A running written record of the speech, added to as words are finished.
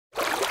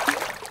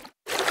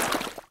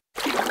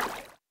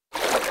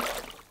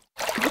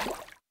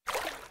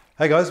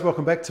Hey guys,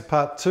 welcome back to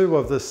part 2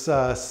 of this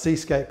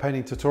Seascape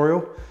painting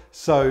tutorial.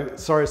 So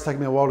sorry it's taken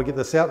me a while to get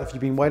this out if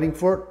you've been waiting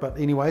for it, but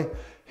anyway,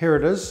 here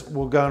it is.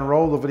 We'll go and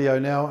roll the video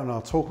now and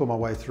I'll talk all my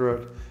way through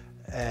it,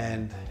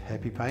 and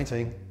happy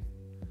painting.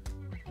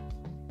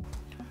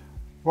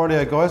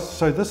 Rightio guys,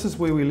 so this is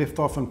where we left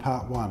off in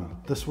part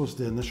 1. This was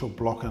the initial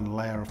block and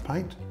layer of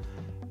paint,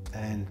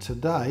 and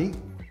today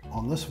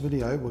on this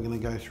video we're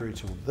going to go through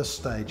to this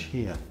stage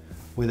here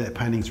where that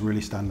painting's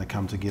really starting to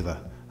come together.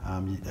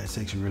 It's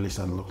actually really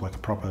starting to look like a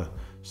proper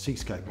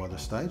seascape by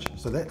this stage.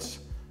 So that's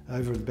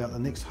over about the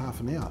next half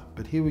an hour.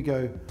 But here we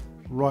go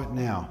right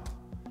now.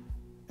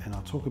 And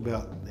I'll talk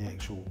about the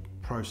actual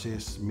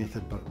process,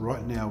 method, but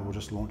right now we'll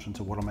just launch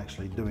into what I'm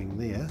actually doing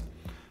there.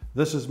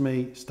 This is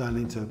me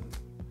starting to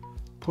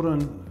put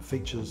in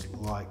features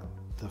like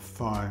the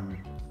foam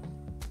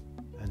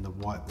and the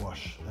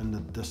whitewash in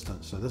the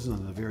distance. So this is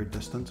in the very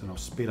distant, and I'll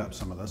speed up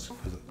some of this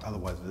because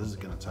otherwise this is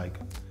going to take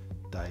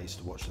days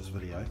to watch this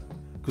video,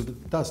 because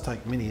it does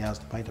take many hours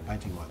to paint a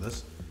painting like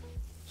this.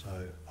 So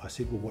I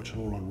said we'll watch it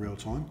all in real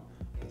time,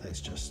 but that's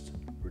just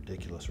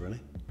ridiculous really.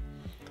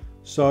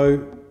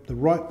 So the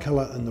right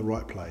colour in the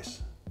right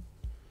place.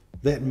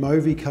 That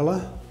mauvey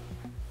colour,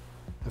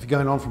 if you're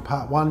going on from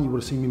part 1, you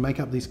would have seen me make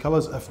up these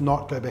colours. If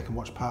not, go back and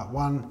watch part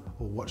 1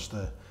 or watch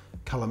the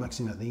colour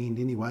mixing at the end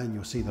anyway, and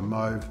you'll see the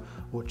mauve,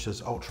 which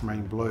is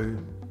ultramarine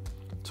blue,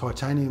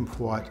 titanium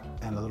white,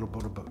 and a little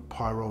bit of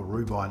pyrrole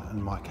rubine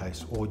in my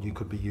case, or you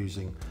could be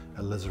using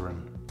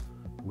alizarin,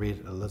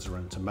 red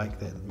alizarin, to make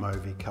that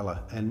mauvey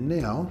colour. And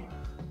now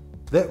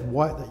that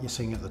white that you're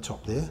seeing at the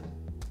top there,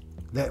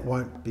 that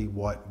won't be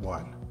white.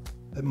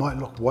 It might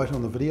look white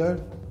on the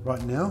video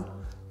right now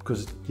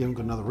because you haven't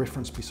got another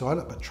reference beside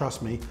it, but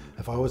trust me,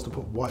 if I was to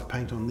put white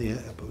paint on there,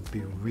 it would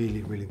be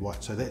really, really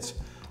white. So that's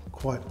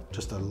quite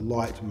just a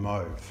light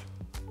mauve.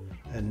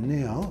 And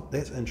now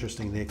that's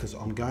interesting there because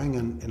I'm going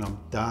in and I'm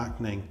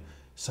darkening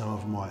some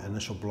of my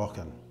initial block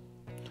in.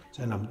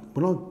 So, and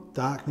when I'm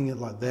darkening it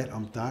like that,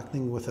 I'm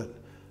darkening with it,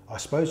 I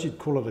suppose you'd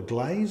call it a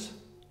glaze,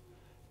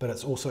 but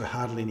it's also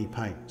hardly any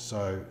paint.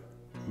 So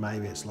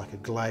maybe it's like a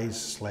glaze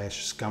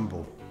slash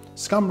scumble.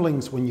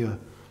 Scumbling's when you're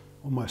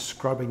almost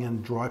scrubbing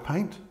in dry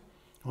paint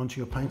onto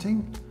your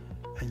painting,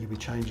 and you'll be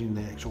changing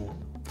the actual,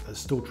 it's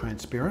still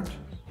transparent,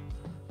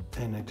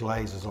 and a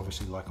glaze is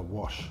obviously like a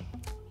wash.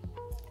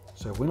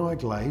 So when I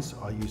glaze,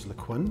 I use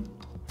liquin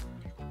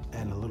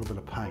and a little bit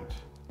of paint.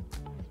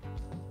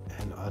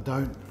 And I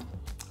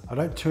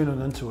don't turn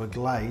it into a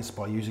glaze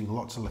by using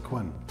lots of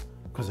liquin,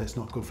 because that's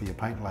not good for your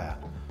paint layer.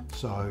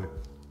 So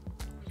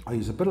I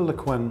use a bit of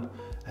liquin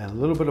and a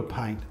little bit of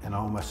paint, and I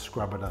almost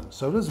scrub it in.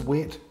 So it is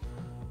wet,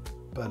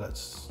 but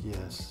it's,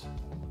 yes,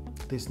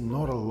 there's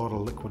not a lot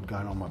of liquid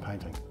going on my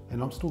painting.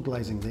 And I'm still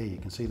glazing there, you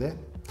can see that?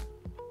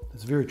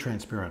 It's very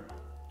transparent.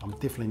 I'm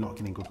definitely not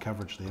getting good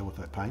coverage there with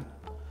that paint.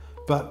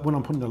 But when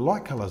I'm putting the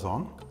light colours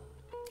on,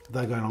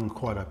 they're going on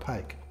quite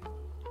opaque.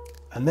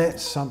 And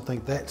that's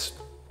something, that's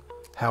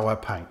how I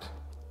paint.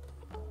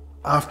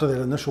 After that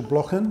initial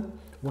block in,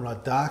 when I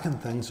darken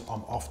things,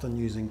 I'm often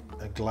using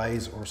a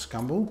glaze or a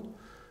scumble,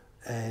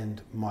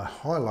 and my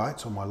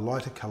highlights or my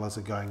lighter colours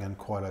are going in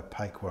quite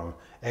opaque, where I'm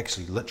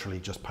actually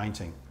literally just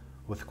painting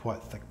with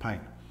quite thick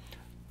paint.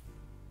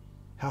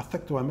 How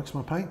thick do I mix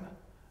my paint?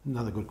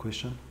 Another good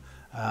question.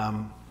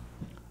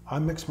 I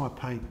mix my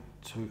paint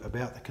to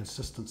about the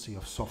consistency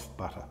of soft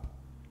butter.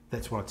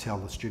 That's what I tell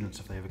the students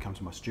if they ever come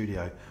to my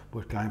studio.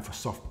 We're going for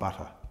soft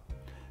butter,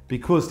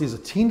 because there's a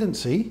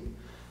tendency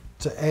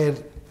to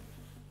add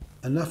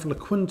enough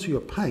liquid to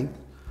your paint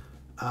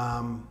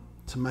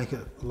to make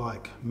it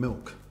like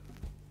milk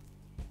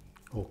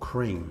or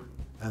cream,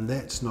 and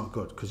that's not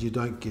good because you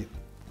don't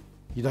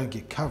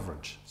get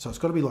coverage. So it's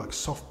got to be like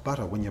soft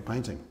butter when you're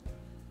painting.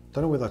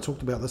 Don't know whether I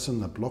talked about this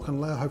in the block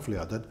and layer, hopefully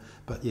I did,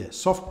 but yeah,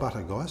 soft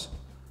butter guys,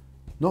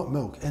 not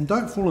milk. And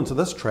don't fall into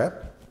this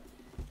trap.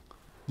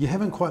 You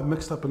haven't quite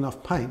mixed up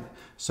enough paint,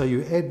 so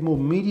you add more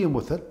medium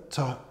with it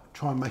to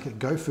try and make it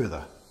go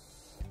further.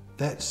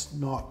 That's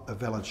not a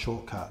valid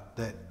shortcut.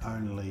 That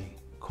only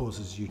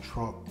causes you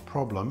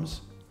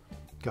problems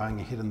going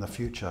ahead in the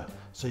future.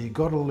 So you've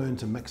got to learn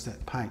to mix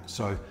that paint.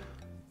 So,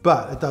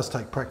 but it does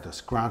take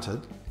practice,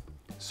 granted.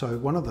 So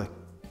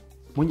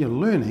when you're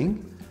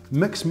learning,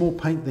 mix more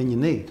paint than you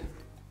need.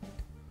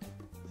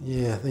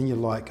 Yeah, then you're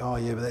like, oh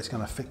yeah, but that's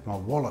going to affect my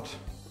wallet.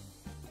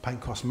 Paint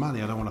costs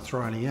money, I don't want to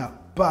throw any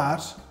out.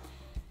 But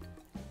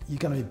you're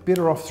going to be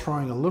better off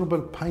throwing a little bit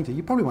of paint.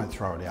 You probably won't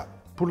throw it out.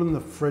 Put it in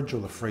the fridge or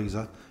the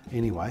freezer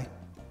anyway.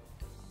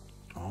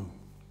 I'm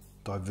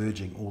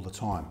diverging all the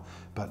time.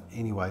 But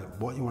anyway,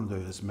 what you want to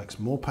do is mix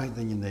more paint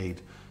than you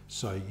need,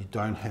 so you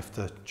don't have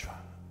to,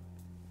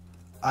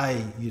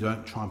 you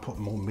don't try and put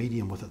more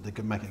medium with it that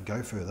could make it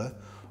go further,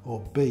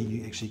 or B,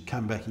 you actually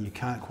come back and you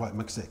can't quite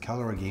mix that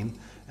colour again,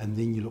 and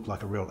then you look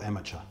like a real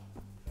amateur.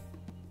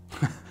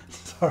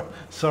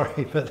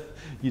 sorry, but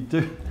you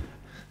do.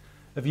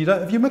 If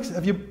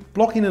you're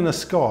blocking in a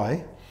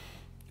sky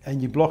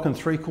and you block in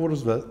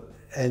 3/4 of it,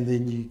 and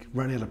then you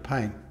run out of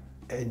paint,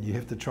 and you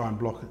have to try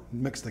and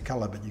mix the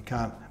colour, but you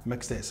can't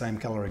mix that same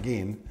colour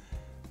again,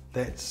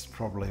 That's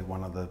probably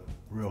one of the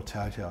real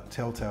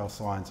telltale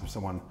signs of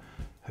someone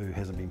who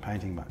hasn't been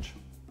painting much.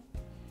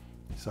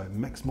 So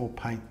mix more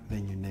paint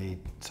than you need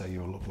so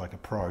you'll look like a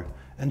pro,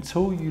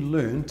 until you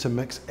learn to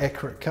mix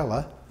accurate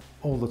colour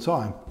all the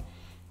time.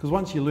 Because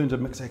once you learn to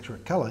mix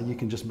accurate colour, you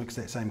can just mix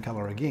that same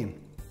colour again.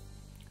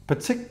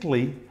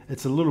 Particularly,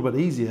 it's a little bit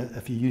easier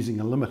if you're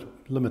using a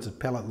limited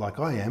palette like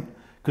I am,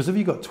 because if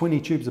you've got 20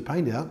 tubes of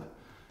paint out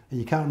and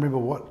you can't remember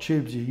what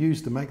tubes you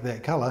used to make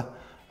that colour,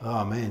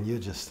 oh man,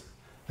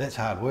 that's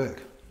hard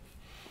work.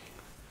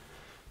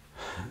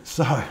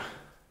 So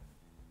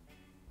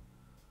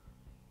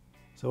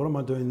what am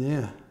I doing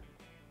there?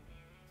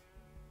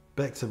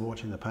 Back to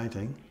watching the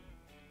painting.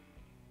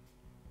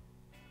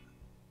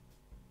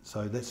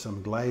 So that's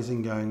some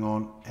glazing going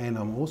on, and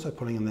I'm also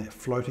putting in that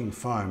floating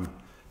foam.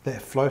 That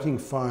floating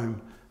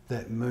foam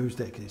that moves,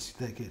 that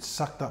gets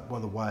sucked up by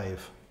the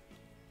wave.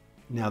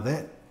 Now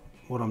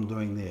what I'm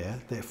doing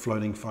there, that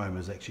floating foam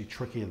is actually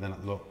trickier than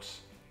it looks.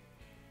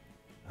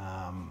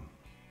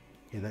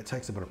 Yeah, that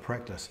takes a bit of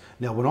practice.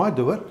 Now when I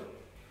do it,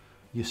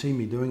 you see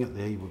me doing it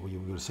there, you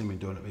would have seen me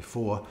doing it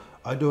before.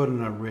 I do it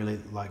in a really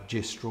like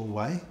gestural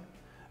way,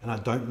 and I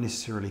don't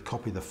necessarily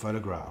copy the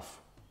photograph.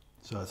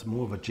 So it's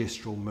more of a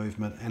gestural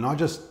movement, and I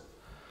just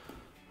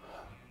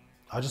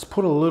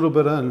put a little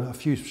bit in, a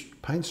few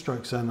paint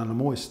strokes in, and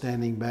I'm always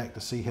standing back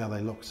to see how they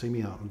look. See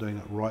me, I'm doing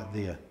it right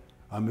there.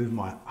 I move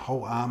my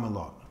whole arm a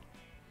lot,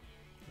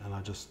 and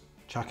I just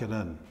chuck it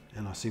in,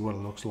 and I see what it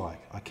looks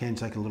like. I can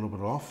take a little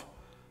bit off,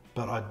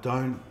 but I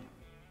don't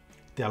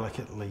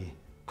delicately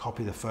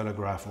copy the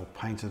photograph or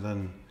paint it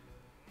in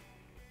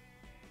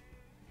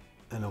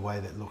a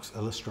way that looks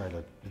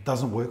illustrated. It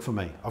doesn't work for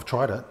me. I've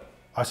tried it.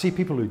 I see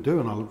people who do,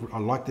 and I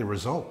like their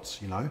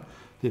results, you know.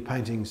 Their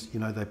paintings, you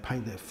know, they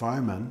paint that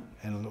foam in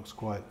and it looks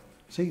quite,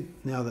 see,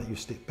 now that you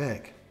step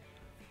back,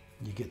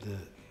 you get the,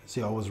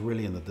 see, I was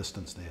really in the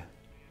distance there.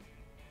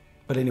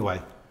 But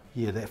anyway,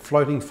 yeah, that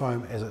floating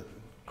foam, as it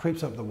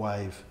creeps up the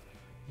wave,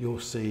 you'll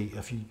see,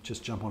 if you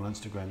just jump on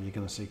Instagram, you're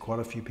going to see quite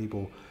a few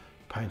people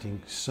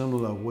painting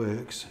similar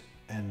works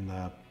and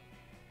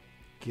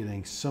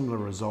getting similar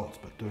results,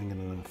 but doing it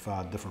in a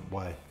far different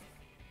way.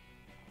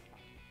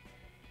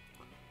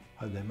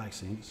 Hope that makes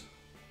sense.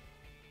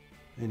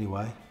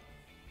 Anyway,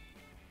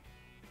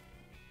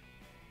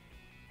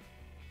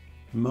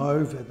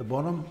 mauve at the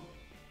bottom,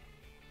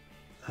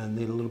 and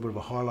then a little bit of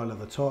a highlight at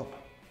the top,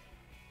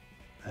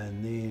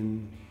 and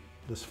then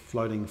this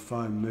floating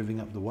foam moving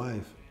up the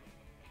wave.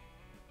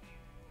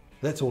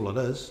 That's all it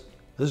is.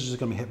 This is just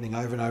going to be happening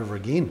over and over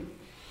again.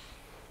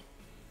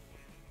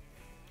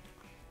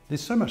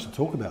 There's so much to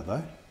talk about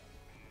though.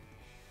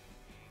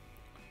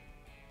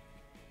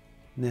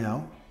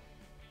 Now,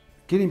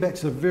 getting back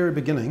to the very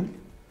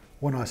beginning,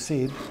 when I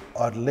said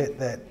I'd let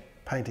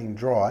that painting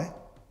dry,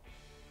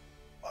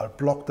 I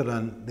blocked it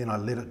in, then I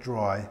let it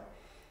dry,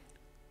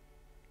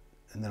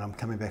 and then I'm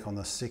coming back on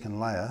the second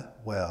layer.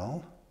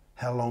 Well,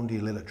 how long do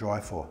you let it dry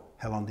for?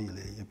 How long do you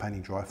let your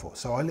painting dry for?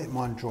 So I let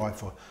mine dry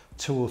for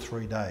 2 or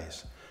 3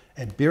 days.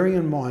 And bearing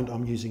in mind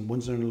I'm using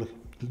Winsor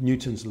 &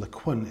 Newton's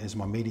Liquin as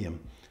my medium,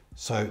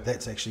 so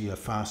that's actually a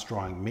fast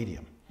drying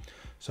medium.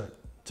 So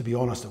to be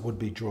honest, it would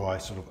be dry,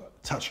 sort of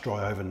touch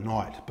dry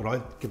overnight, but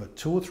I give it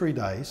 2 or 3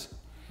 days.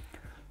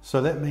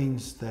 So that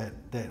means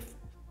that that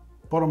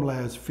bottom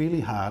layer is fairly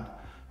hard,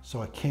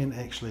 so I can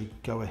actually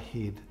go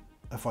ahead,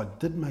 if I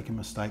did make a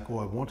mistake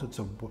or I wanted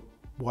to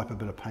wipe a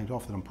bit of paint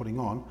off that I'm putting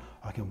on,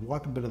 I can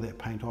wipe a bit of that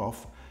paint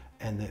off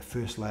and that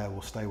first layer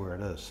will stay where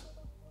it is.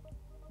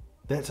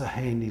 That's a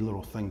handy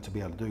little thing to be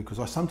able to do, because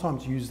I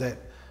sometimes use that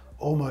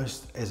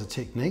almost as a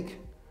technique,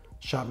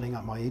 sharpening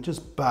up my edges.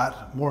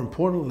 But more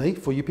importantly,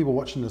 for you people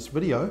watching this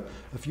video,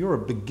 if you're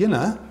a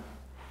beginner,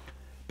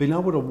 being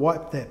able to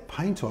wipe that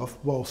paint off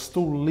while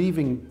still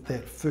leaving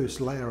that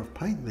first layer of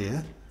paint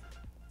there,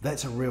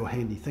 that's a real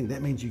handy thing.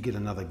 That means you get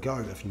another go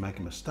if you make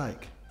a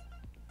mistake.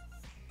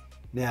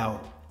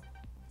 Now,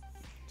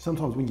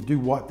 sometimes when you do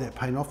wipe that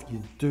paint off,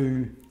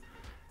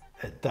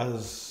 it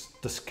does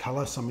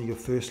discolor some of your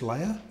first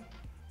layer,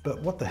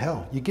 but what the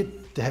hell, you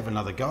get to have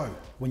another go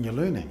when you're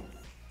learning.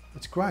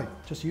 It's great,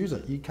 just use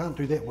it. You can't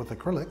do that with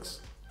acrylics,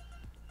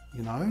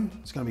 you know,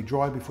 it's going to be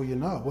dry before you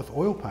know it. With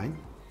oil paint,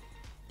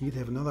 you get to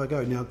have another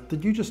go. Now,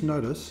 did you just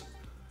notice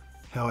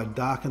how I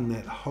darken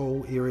that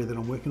whole area that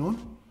I'm working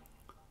on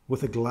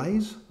with a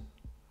glaze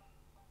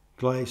 /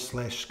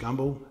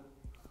 scumble?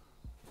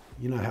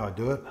 You know how I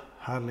do it,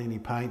 hardly any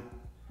paint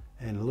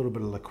and a little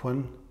bit of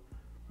Liquin.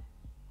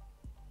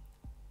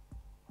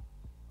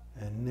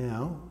 And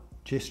now,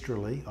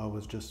 gesturally, I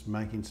was just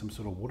making some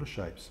sort of water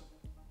shapes.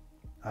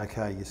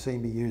 Okay, you see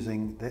me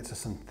using, that's a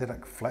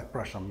synthetic flat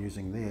brush I'm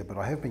using there, but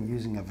I have been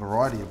using a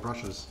variety of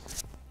brushes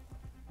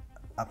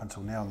up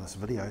until now in this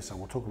video, so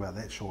we'll talk about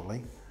that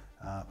shortly.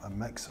 A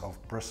mix of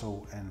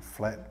bristle and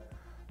flat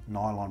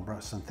nylon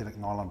brush, synthetic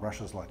nylon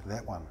brushes like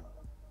that one.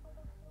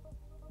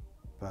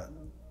 But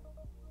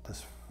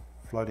this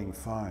floating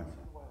foam,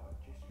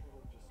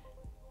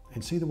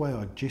 and see the way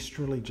I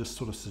gesturally just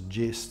sort of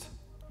suggest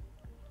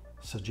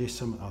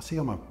some, I'll see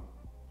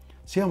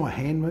See how my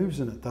hand moves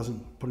and it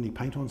doesn't put any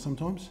paint on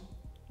sometimes?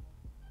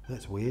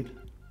 That's weird.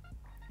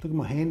 Look at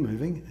my hand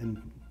moving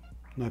and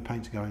no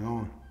paint's going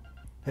on.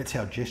 That's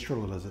how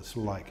gestural it is. It's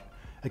like,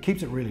 it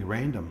keeps it really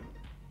random.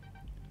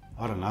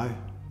 I don't know.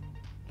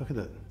 Look at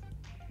it.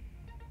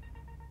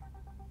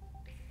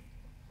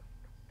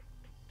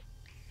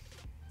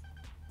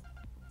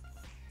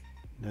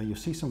 Now you'll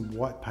see some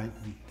white paint.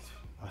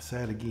 I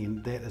say it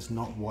again, that is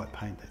not white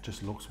paint, that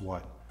just looks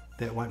white.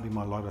 That won't be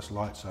my lightest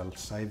light, so I'll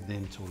save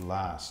them till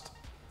last.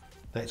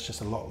 That's just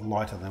a lot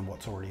lighter than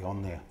what's already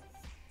on there.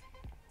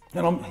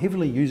 And I'm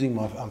heavily using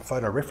my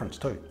photo reference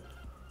too.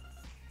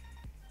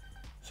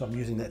 So I'm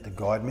using that to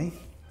guide me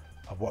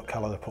of what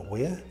colour to put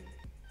where.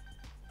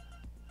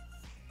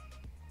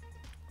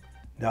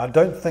 Now I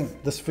don't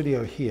think this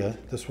video here,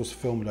 this was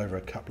filmed over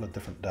a couple of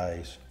different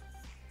days,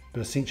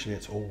 but essentially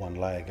it's all one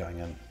layer going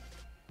in.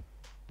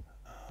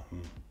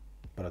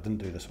 But I didn't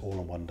do this all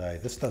in one day.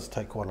 This does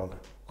take quite a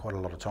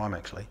lot of time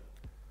actually.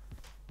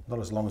 Not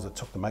as long as it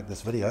took to make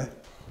this video.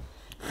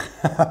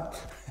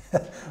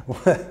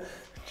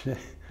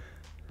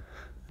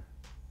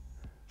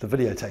 The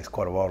video takes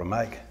quite a while to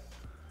make.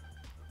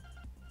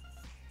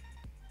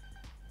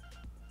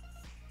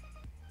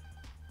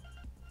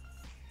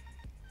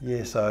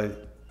 Yeah, so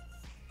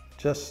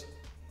just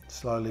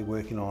slowly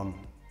working on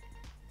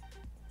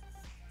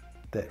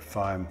that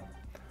foam.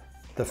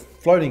 The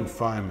floating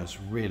foam is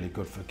really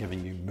good for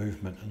giving you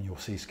movement in your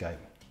seascape.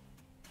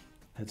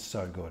 It's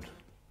so good.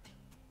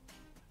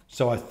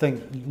 So I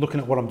think looking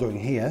at what I'm doing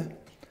here,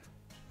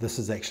 this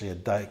is actually a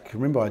day.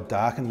 Remember I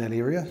darkened that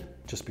area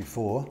just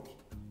before,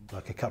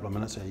 like a couple of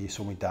minutes ago you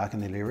saw me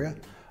darken that area.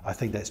 I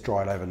think that's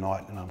dried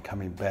overnight and I'm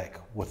coming back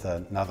with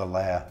another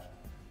layer.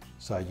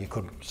 So you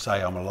could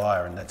say I'm a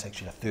liar and that's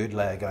actually a third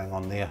layer going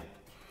on there.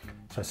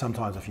 So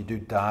sometimes if you do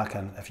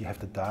darken, if you have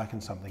to darken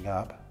something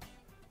up,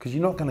 because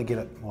you're not going to get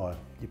it, well,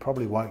 you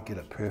probably won't get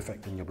it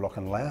perfect in your block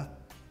and layer.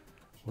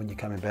 When you're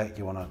coming back,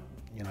 you want to,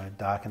 you know,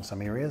 darken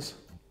some areas.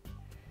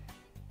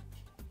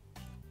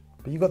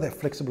 But you've got that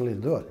flexibility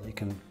to do it. You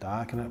can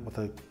darken it with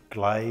a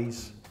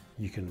glaze,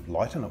 you can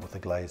lighten it with a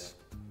glaze.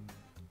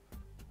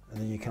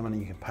 And then you come in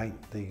and you can paint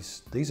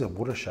these. These are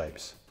water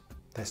shapes.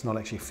 That's not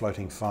actually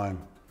floating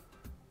foam.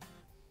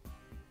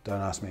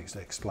 Don't ask me to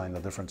explain the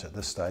difference at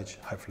this stage.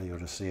 Hopefully you'll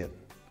just see it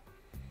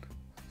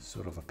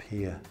sort of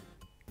appear.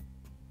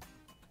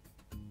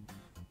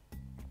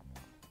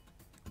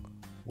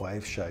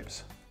 Wave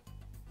shapes.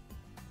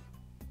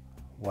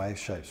 Wave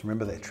shapes.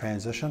 Remember that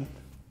transition?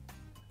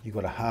 You've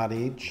got a hard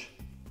edge,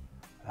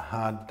 a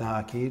hard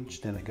dark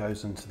edge, then it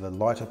goes into the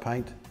lighter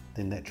paint,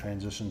 then that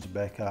transitions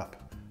back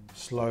up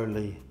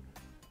slowly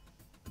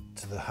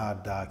to the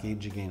hard dark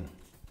edge again.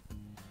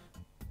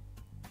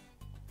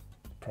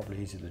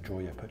 Probably easy to draw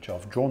your picture.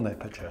 I've drawn that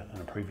picture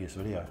in a previous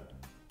video.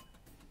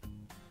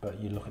 But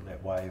you look at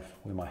that wave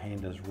where my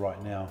hand is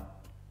right now,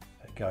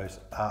 it goes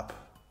up,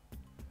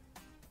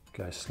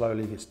 goes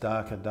slowly, gets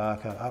darker,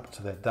 darker, up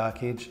to that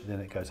dark edge, then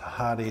it goes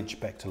hard edge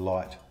back to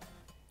light.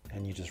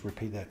 And you just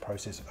repeat that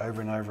process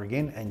over and over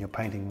again and you're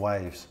painting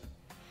waves.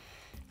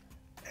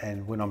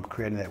 And when I'm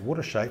creating that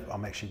water shape,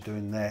 I'm actually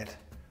doing that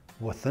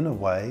within a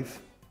wave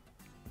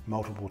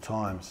multiple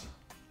times.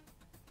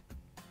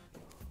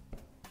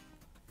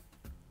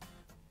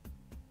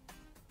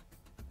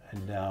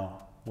 And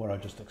now what I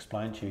just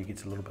explained to you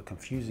gets a little bit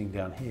confusing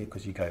down here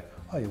because you go,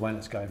 oh, when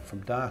it's going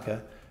from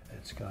darker,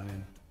 it's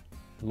going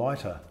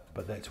lighter,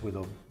 but that's where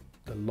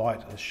the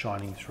light is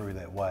shining through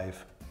that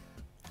wave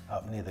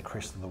up near the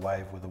crest of the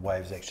wave where the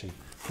wave's actually,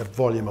 the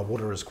volume of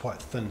water is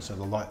quite thin so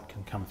the light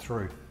can come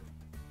through.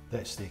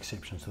 That's the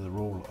exception to the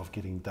rule of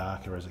getting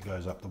darker as it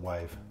goes up the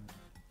wave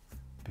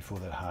before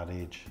that hard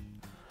edge.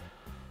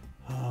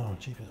 Oh,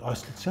 jeepers. I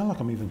sound like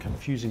I'm even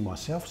confusing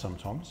myself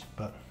sometimes,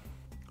 but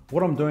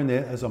what I'm doing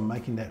there is I'm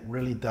making that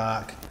really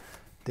dark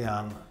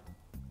down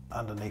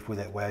underneath where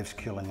that wave's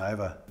curling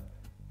over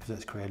because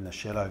it's creating a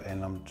shadow,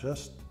 and I'm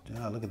just,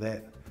 look at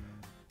that.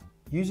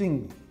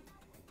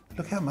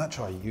 Look how much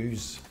I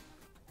use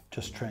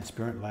just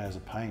transparent layers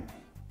of paint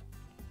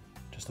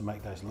just to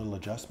make those little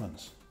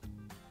adjustments.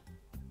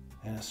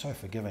 And it's so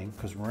forgiving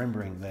because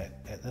remembering that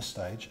at this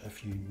stage,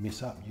 if you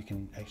mess up, you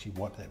can actually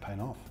wipe that paint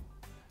off.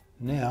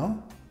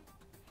 Now,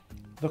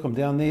 look, I'm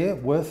down there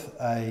with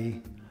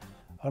I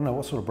don't know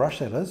what sort of brush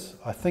that is.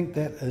 I think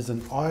that is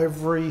an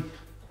ivory,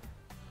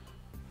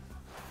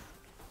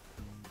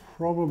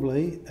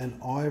 probably an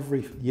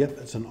ivory, yep,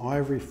 it's an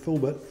ivory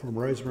filbert from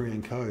Rosemary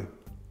 & Co.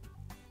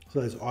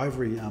 So those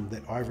ivory,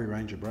 that ivory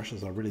range of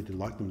brushes, I really do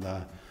like them.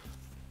 They're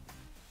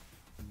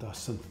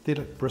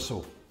synthetic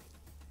bristle.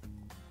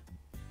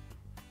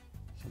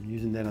 So I'm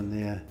using that in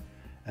there.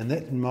 And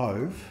that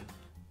mauve,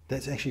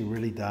 that's actually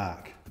really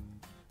dark.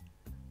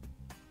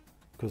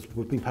 Because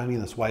we've been painting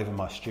this wave in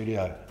my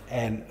studio,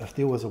 and if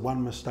there was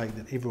one mistake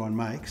that everyone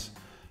makes,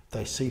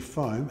 they see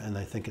foam and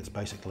they think it's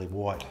basically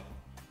white,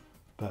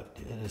 but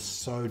it is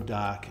so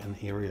dark in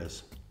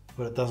areas,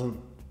 but it doesn't,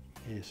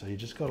 so you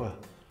just gotta,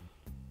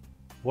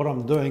 what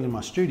I'm doing in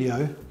my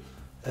studio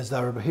is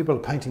people are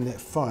painting that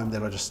foam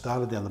that I just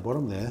started down the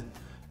bottom there,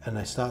 and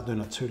they start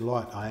doing it too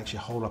light, I actually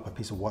hold up a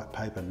piece of white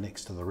paper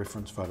next to the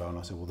reference photo and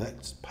I say, well,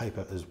 that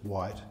paper is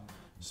white,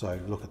 so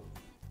look at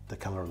the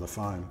color of the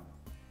foam.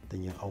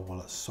 Then you, oh well,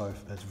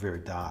 it's very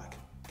dark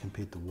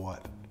compared to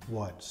white.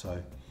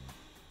 So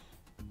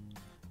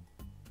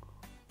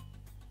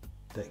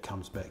that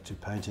comes back to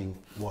painting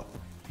what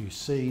you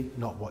see,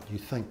 not what you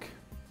think.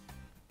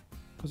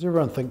 Because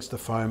everyone thinks the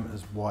foam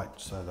is white,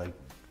 so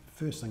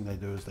first thing they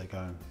do is they go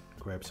and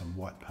grab some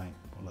white paint.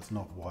 Well, it's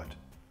not white.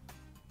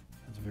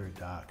 It's very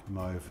dark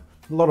mauve.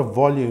 A lot of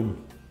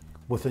volume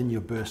within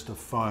your burst of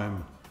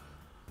foam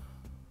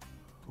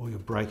or your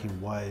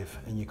breaking wave,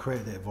 and you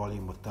create that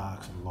volume with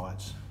darks and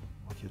lights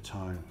with your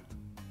tone.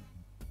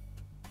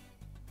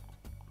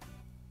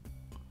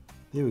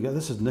 There we go,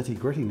 this is nitty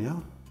gritty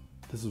now.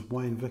 This is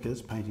Wayne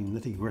Vickers painting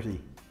nitty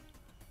gritty,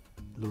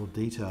 little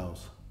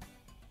details.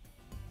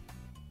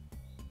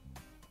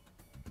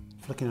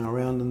 Flicking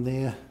around in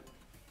there.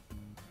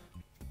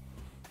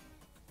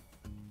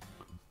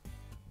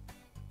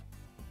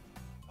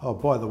 Oh,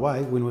 by the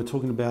way, when we're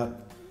talking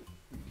about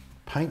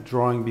paint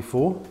drying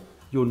before,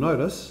 you'll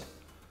notice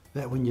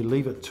that when you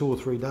leave it 2 or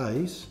 3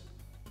 days,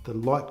 the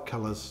light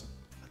colours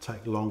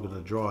take longer to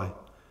dry.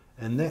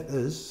 And that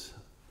is,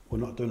 we're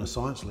not doing a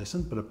science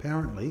lesson, but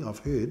apparently I've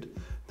heard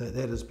that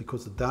that is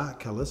because the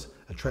dark colours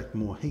attract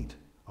more heat,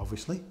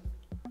 obviously.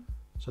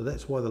 So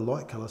that's why the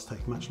light colours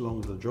take much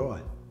longer to dry.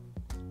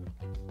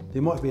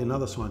 There might be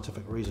another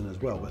scientific reason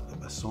as well, but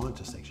a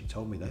scientist actually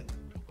told me that.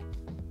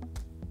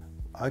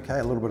 Okay,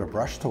 a little bit of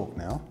brush talk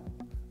now.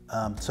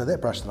 So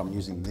that brush that I'm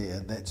using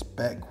there, that's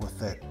back with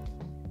that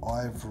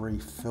ivory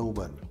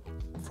filbert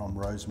from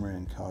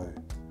Rosemary & Co.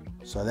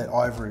 So that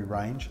ivory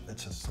range,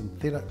 it's a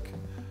synthetic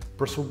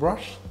bristle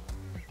brush.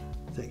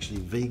 It's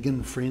actually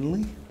vegan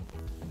friendly,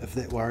 if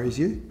that worries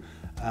you.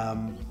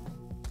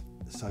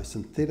 So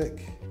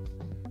synthetic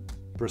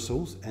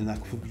bristles, and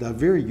they're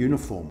very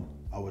uniform,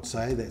 I would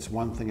say. That's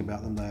one thing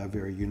about them, they are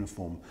very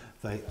uniform.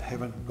 They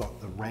haven't got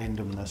the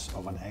randomness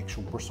of an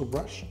actual bristle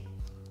brush,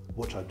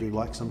 which I do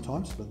like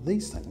sometimes, but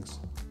these things,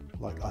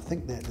 like I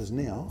think that is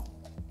now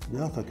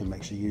I think I'm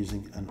actually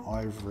using an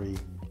ivory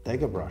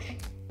dagger brush.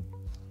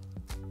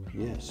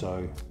 Yeah,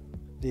 so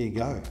there you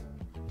go.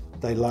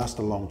 They last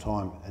a long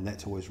time, and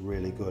that's always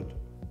really good.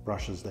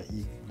 Brushes that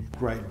you,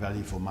 great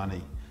value for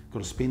money.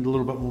 Got to spend a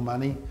little bit more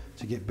money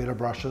to get better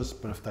brushes,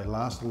 but if they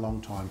last a long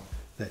time,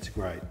 that's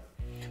great.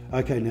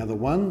 Okay, now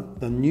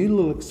the new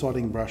little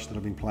exciting brush that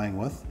I've been playing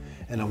with,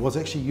 and I was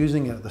actually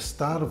using it at the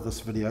start of this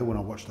video when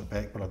I watched it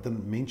back, but I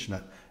didn't mention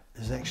it,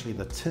 is actually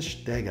the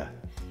Tish Dagger.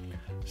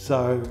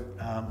 So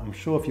I'm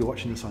sure if you're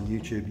watching this on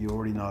YouTube, you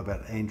already know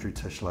about Andrew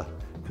Tischler,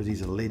 because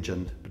he's a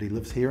legend, but he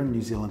lives here in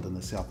New Zealand in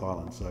the South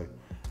Island. So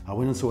I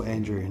went and saw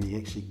Andrew, and he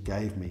actually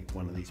gave me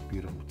one of these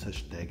beautiful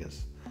Tish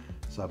daggers.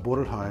 So I brought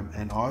it home,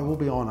 and I will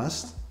be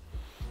honest,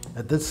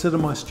 it did sit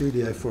in my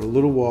studio for a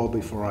little while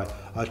before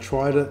I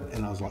tried it,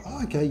 and I was like,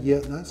 oh, okay, yeah,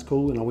 that's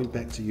cool. And I went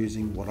back to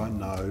using what I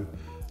know,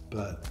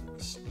 but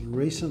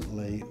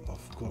recently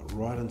I've got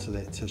right into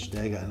that Tish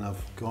dagger, and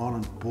I've gone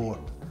and bought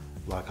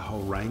like a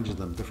whole range of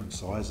them, different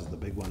sizes, the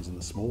big ones and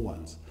the small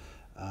ones.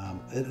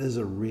 It is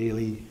a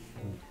really,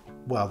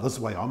 well, this is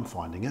the way I'm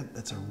finding it,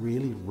 it's a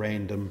really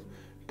random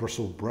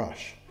bristle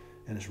brush,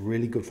 and it's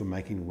really good for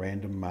making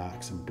random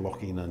marks and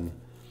blocking in.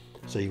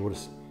 So you would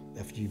have,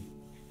 if you,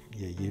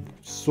 yeah, you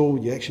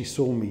actually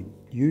saw me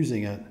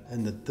using it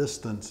in the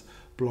distance,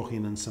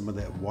 blocking in some of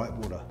that white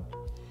water.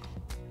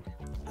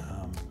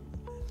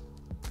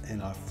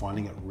 And I'm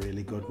finding it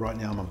really good. Right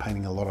now I'm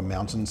painting a lot of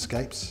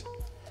mountainscapes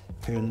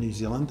here in New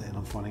Zealand, and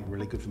I'm finding it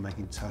really good for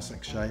making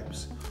tussock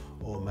shapes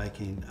or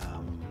making,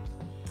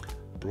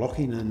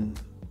 blocking in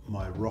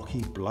my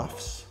rocky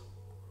bluffs,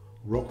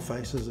 rock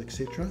faces,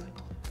 etc.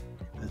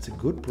 It's a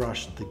good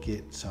brush to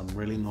get some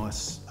really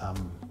nice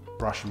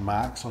brush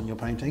marks on your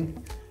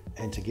painting,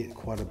 and to get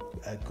quite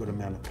a good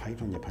amount of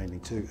paint on your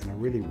painting too, in a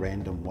really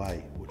random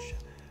way, which,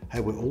 hey,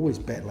 we're always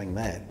battling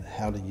that.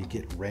 How do you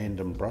get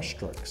random brush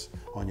strokes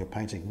on your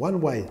painting?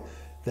 One way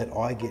that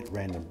I get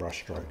random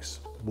brush strokes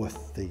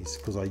with these,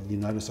 because you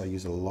notice I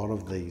use a lot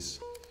of these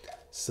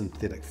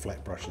synthetic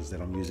flat brushes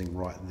that I'm using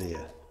right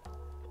there.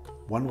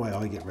 One way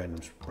I get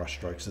random brush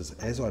strokes is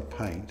as I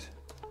paint,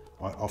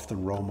 I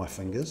often roll my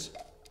fingers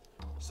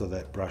so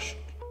that brush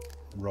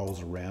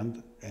rolls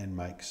around and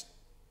makes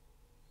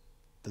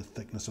the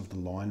thickness of the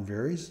line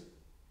varies.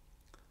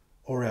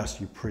 Or else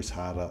you press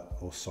harder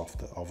or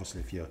softer. Obviously,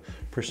 if you're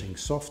pressing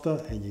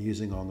softer and you're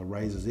using on the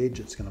razor's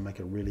edge, it's going to make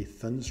a really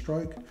thin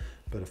stroke.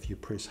 But if you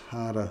press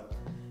harder,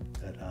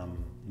 it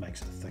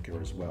makes it thicker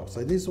as well.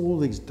 So there's all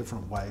these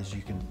different ways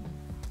you can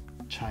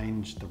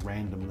change the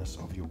randomness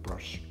of your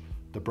brush,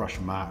 the brush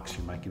marks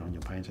you're making on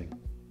your painting.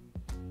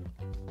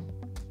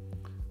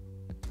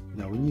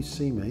 Now, when you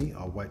see me,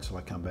 I'll wait till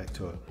I come back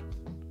to it.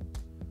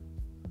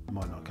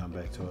 Might not come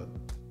back to it.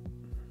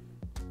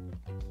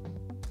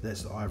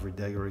 That's the ivory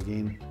dagger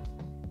again.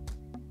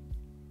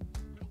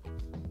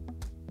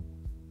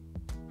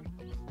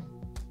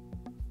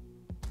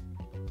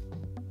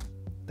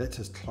 That's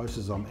as close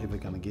as I'm ever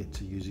going to get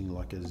to using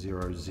like a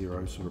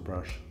 0-0 sort of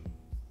brush.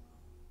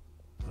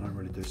 I don't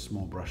really do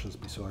small brushes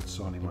besides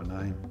signing my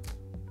name.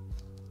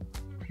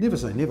 Never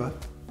say never.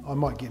 I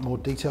might get more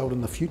detailed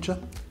in the future.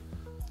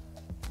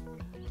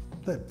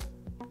 That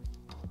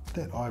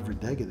ivory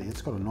dagger there,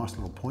 it's got a nice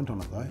little point on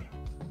it though.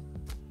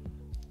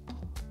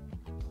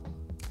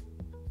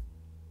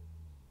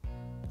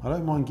 I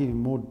don't mind getting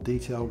more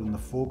detailed in the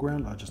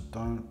foreground, I just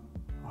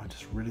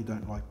really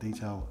don't like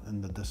detail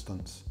in the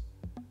distance.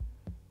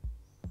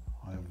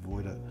 I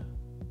avoid it.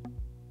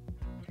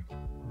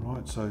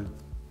 Right, so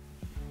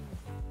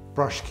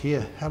brush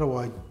care. How do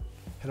I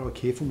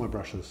care for my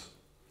brushes?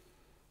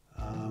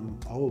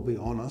 I will be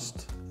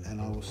honest and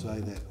I will say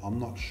that I'm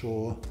not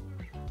sure,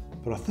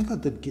 but I think I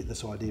did get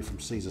this idea from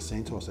Cesar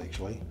Santos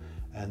actually,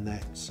 and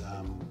that's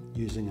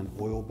using an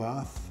oil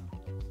bath.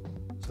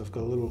 So I've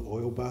got a little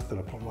oil bath that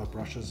I put my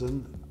brushes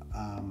in.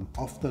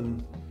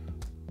 Often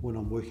when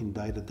I'm working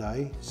day to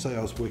day, say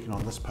I was working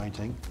on this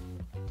painting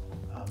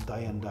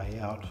day in, day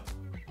out,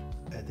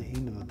 at the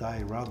end of the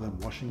day, rather than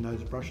washing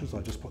those brushes,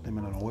 I just put them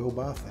in an oil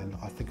bath, and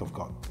I think I've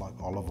got like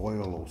olive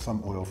oil or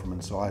some oil from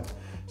inside.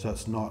 So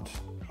it's not,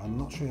 I'm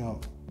not sure how,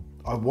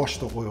 I wash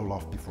the oil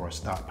off before I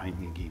start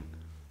painting again.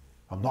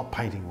 I'm not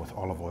painting with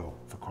olive oil,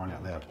 for crying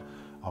out loud.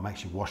 I'm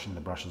actually washing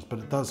the brushes, but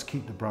it does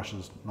keep the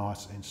brushes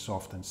nice and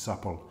soft and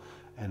supple,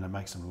 and it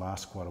makes them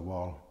last quite a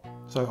while.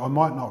 So I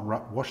might not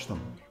wash them.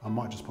 I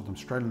might just put them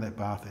straight in that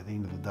bath at the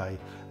end of the day,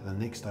 and the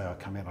next day I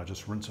come out, I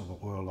just rinse all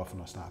the oil off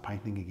and I start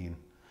painting again.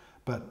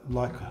 But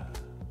like,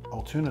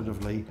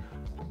 alternatively,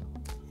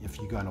 if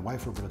you're going away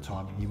for a bit of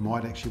time, you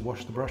might actually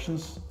wash the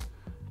brushes,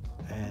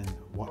 and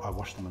I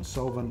wash them in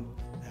solvent,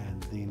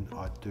 and then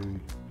I do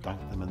dunk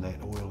them in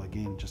that oil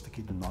again just to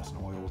keep them nice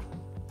and oiled.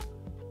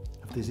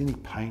 If there's any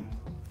paint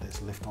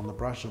that's left on the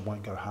brush, it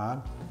won't go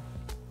hard.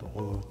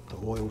 The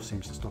oil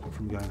seems to stop it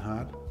from going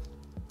hard.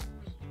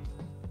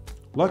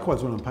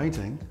 Likewise, when I'm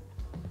painting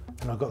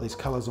and I've got these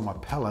colours on my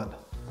palette,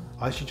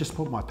 I actually just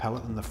put my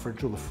palette in the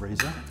fridge or the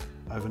freezer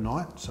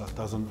overnight, so I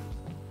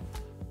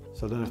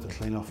don't have to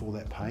clean off all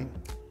that paint.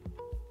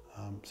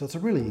 So it's a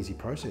really easy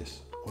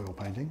process, oil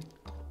painting.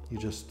 You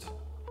just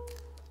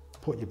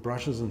put your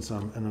brushes in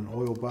an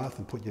oil bath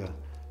and put your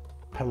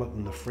palette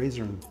in the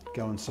freezer and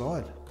go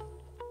inside.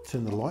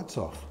 Turn the lights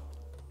off.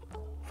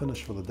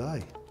 Finish for the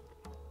day.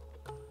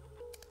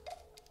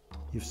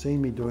 You've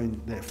seen me doing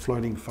that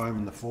floating foam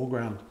in the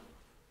foreground.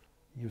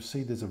 You'll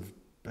see there's a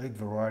big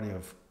variety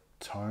of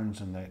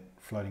tones in that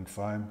floating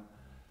foam.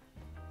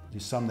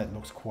 There's some that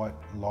looks quite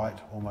light,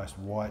 almost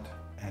white,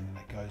 and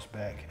it goes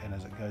back, and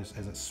as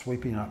it's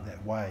sweeping up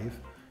that wave,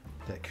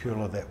 that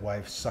curl of that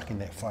wave, sucking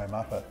that foam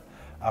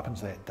up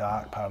into that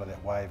dark part of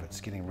that wave,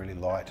 it's getting really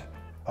light.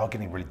 Oh,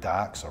 getting really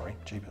dark, sorry,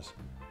 jeepers.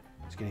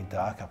 It's getting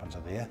dark up into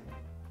there.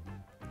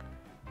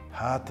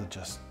 Hard to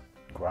just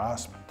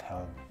grasp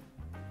how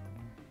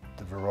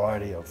the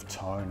variety of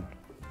tone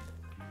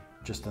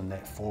just in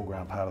that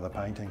foreground part of the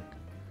painting.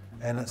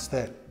 And it's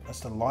the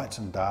lights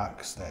and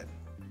darks that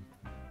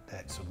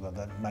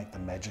make the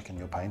magic in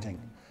your painting.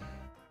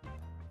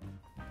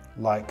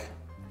 Like,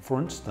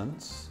 for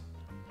instance,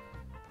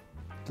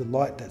 the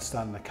light that's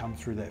starting to come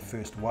through that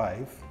first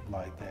wave,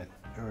 like that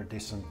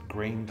iridescent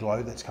green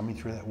glow that's coming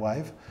through that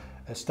wave,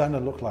 it's starting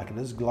to look like it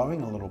is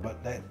glowing a little bit,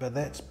 but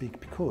that's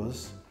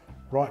because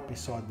right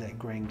beside that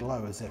green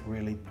glow is that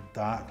really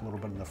dark little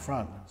bit in the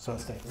front. So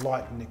it's that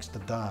light next to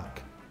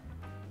dark.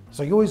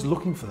 So you're always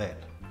looking for that.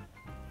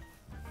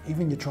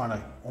 Even you're trying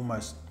to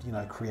almost,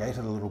 create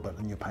it a little bit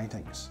in your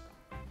paintings.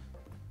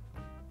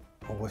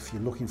 Or if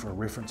you're looking for a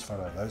reference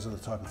photo, those are the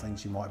type of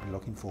things you might be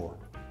looking for.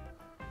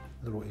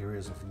 Little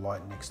areas of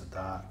light next to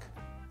dark,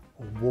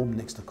 or warm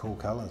next to cool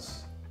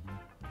colours.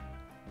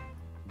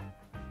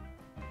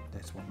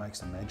 That's what makes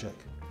the magic.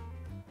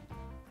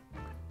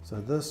 So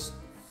this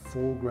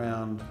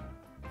foreground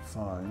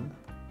foam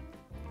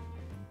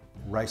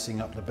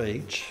racing up the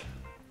beach,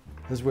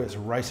 this is where it's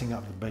racing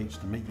up the beach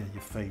to meet you at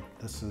your feet.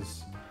 This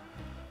is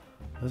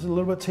a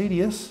little bit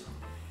tedious.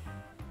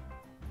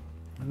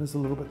 It is a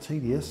little bit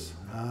tedious.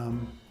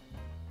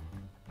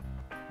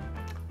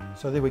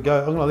 So there we go.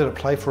 I'm going to let it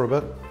play for a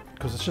bit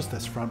because it's just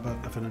this front bit.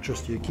 If it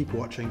interests you, keep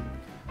watching.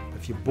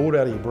 If you're bored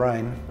out of your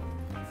brain,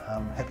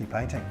 happy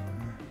painting.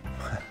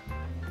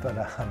 But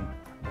I'll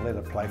let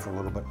it play for a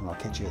little bit and I'll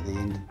catch you at the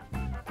end.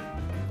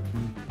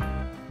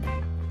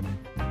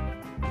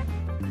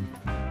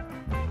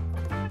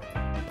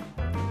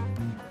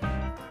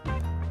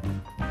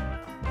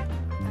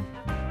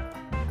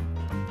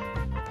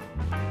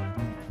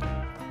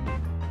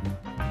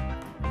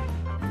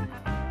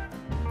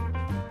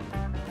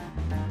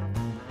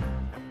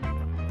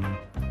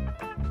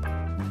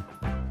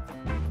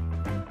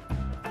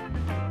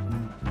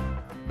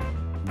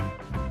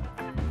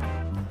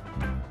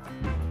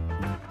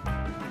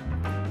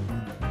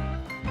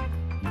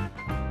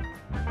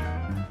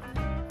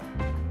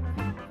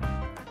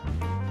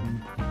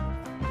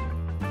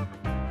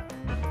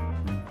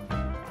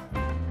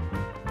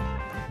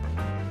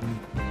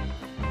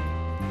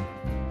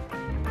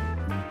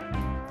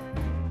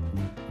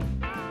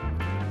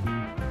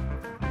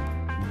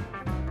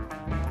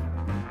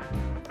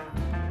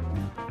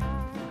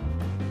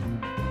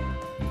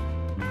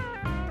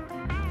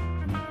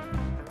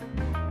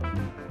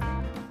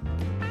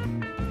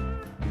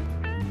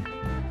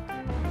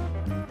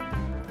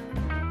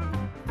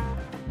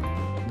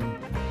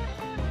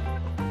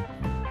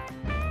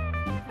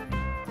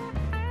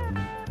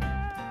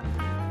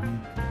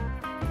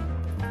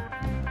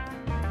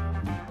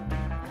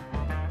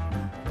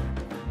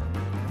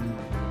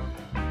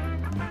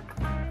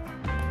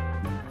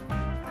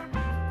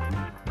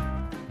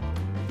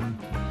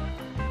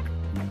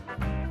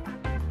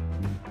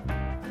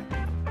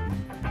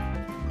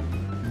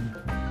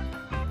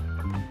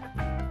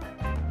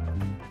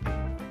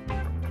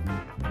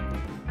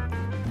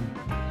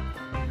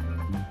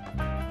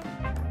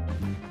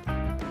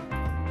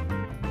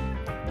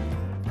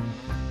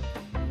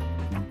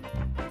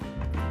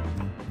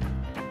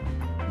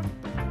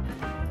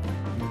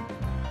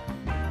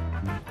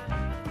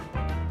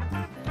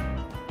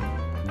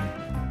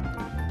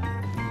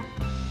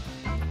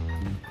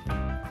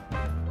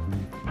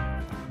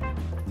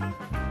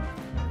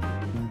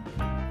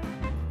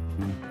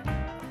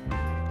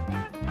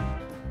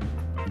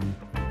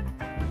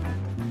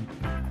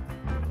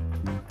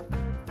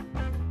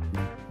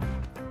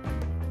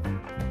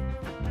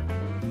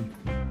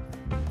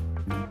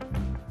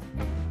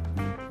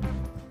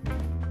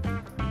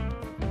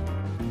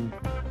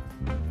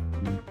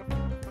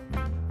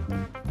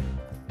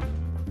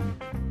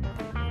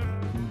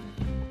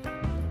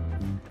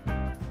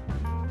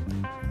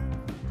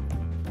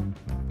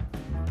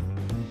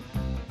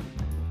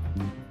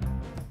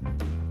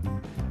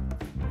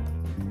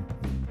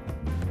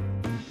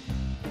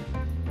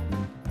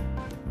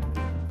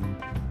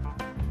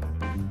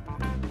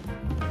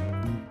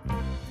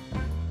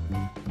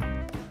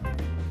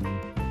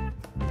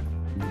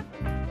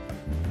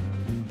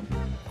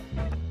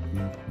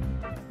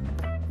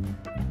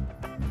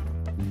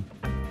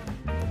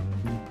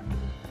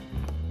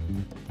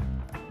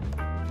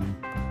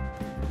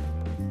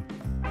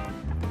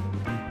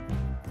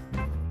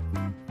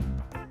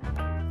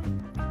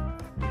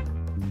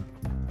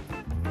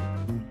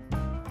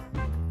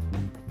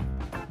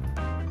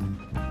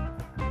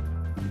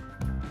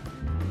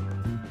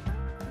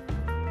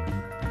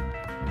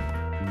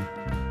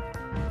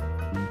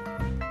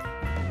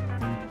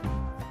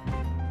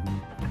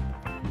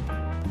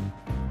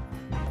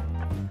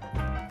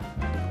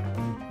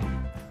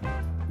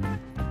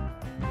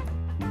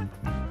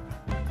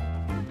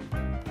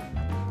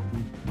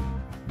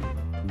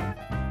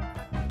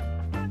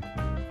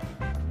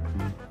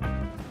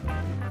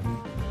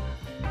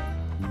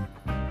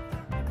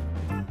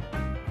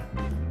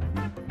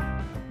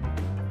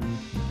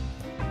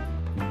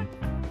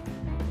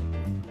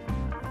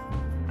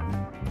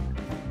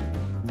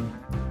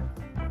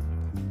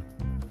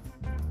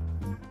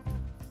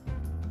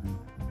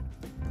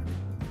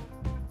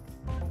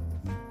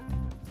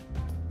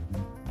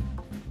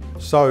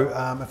 So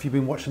if you've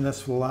been watching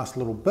this for the last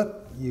little bit,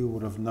 you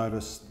would have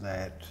noticed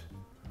that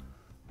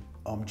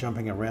I'm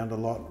jumping around a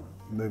lot,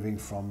 moving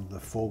from the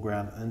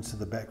foreground into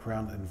the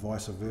background and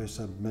vice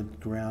versa,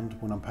 mid-ground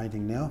when I'm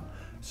painting now.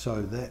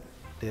 So that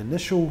the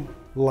initial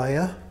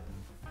layer,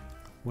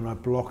 when I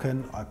block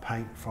in, I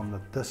paint from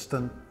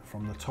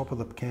the top of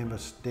the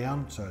canvas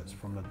down, so it's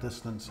from the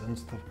distance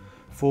into the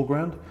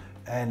foreground,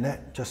 and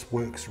that just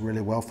works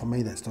really well for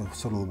me. That's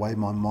sort of the way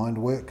my mind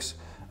works.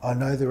 I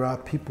know there are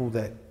people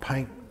that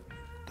paint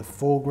the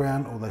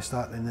foreground, or they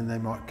start and then they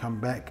might come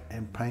back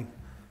and paint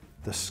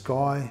the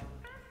sky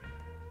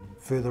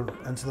further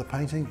into the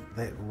painting.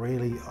 That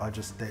really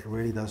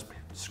does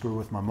screw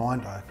with my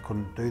mind. I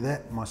couldn't do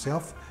that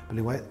myself, but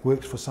anyway, it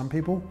works for some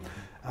people.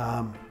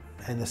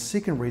 And the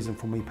second reason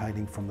for me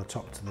painting from the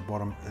top to the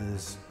bottom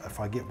is if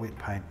I get wet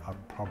paint,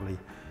 I'd probably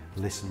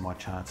lessen my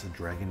chance of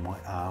dragging my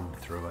arm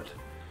through it.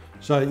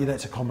 So yeah,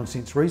 that's a common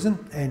sense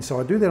reason. And so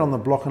I do that on the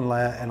block and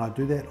layer, and I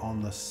do that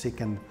on the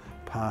second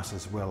pass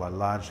as well. I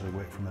largely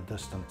work from a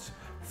distance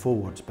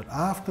forwards, but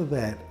after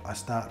that I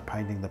start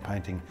painting the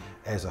painting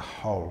as a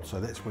whole. So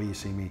that's where you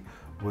see me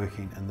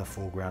working in the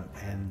foreground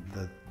and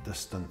the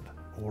distant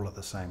all at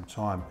the same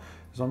time.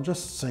 So I'm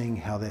just seeing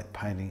how that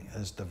painting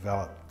is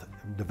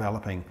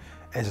developing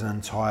as an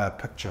entire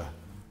picture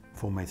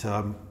for me. So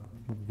I'm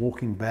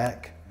walking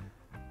back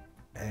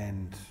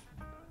and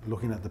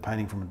looking at the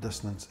painting from a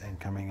distance and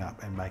coming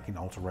up and making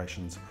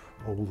alterations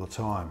all the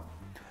time.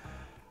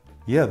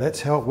 Yeah, that's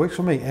how it works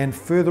for me. And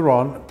further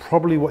on,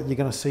 probably what you're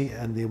going to see,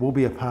 and there will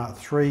be a part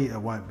 3, it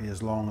won't be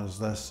as long as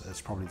this, it's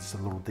probably just a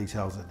little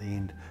details at the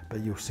end, but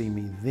you'll see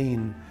me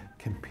then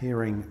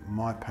comparing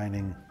my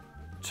painting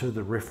to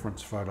the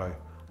reference photo.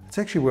 It's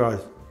actually where I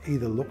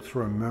either look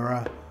through a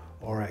mirror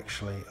or I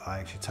actually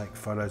take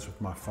photos with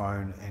my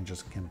phone and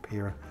just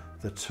compare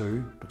the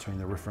two between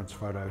the reference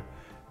photo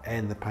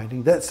and the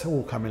painting. That's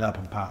all coming up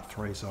in part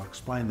 3, so I'll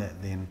explain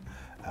that then.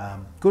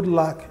 Good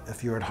luck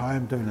if you're at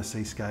home doing a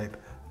seascape.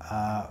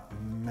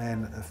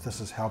 Man, if this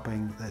is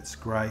helping, that's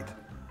great.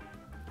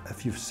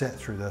 If you've sat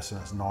through this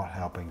and it's not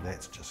helping,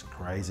 that's just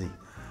crazy.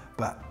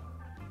 But,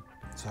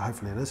 so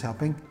hopefully it is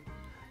helping.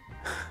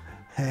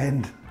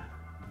 And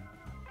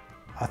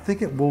I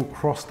think it will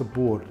cross the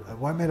board. It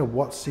won't matter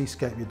what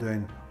seascape you're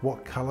doing,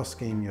 what color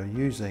scheme you're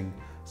using.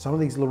 Some of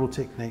these little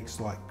techniques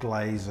like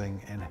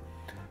glazing and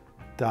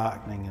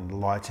darkening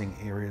and lighting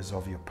areas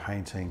of your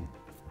painting,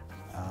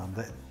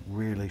 that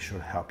really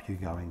should help you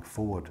going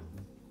forward.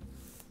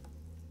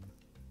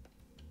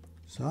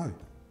 So,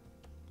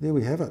 there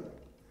we have it.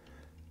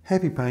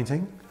 Happy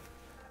painting,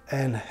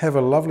 and have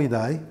a lovely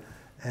day,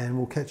 and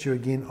we'll catch you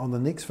again on the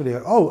next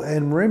video. Oh,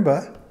 and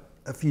remember,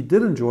 if you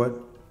did enjoy it,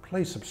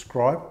 please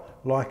subscribe,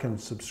 like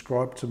and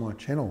subscribe to my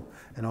channel,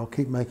 and I'll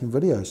keep making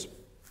videos.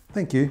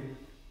 Thank you.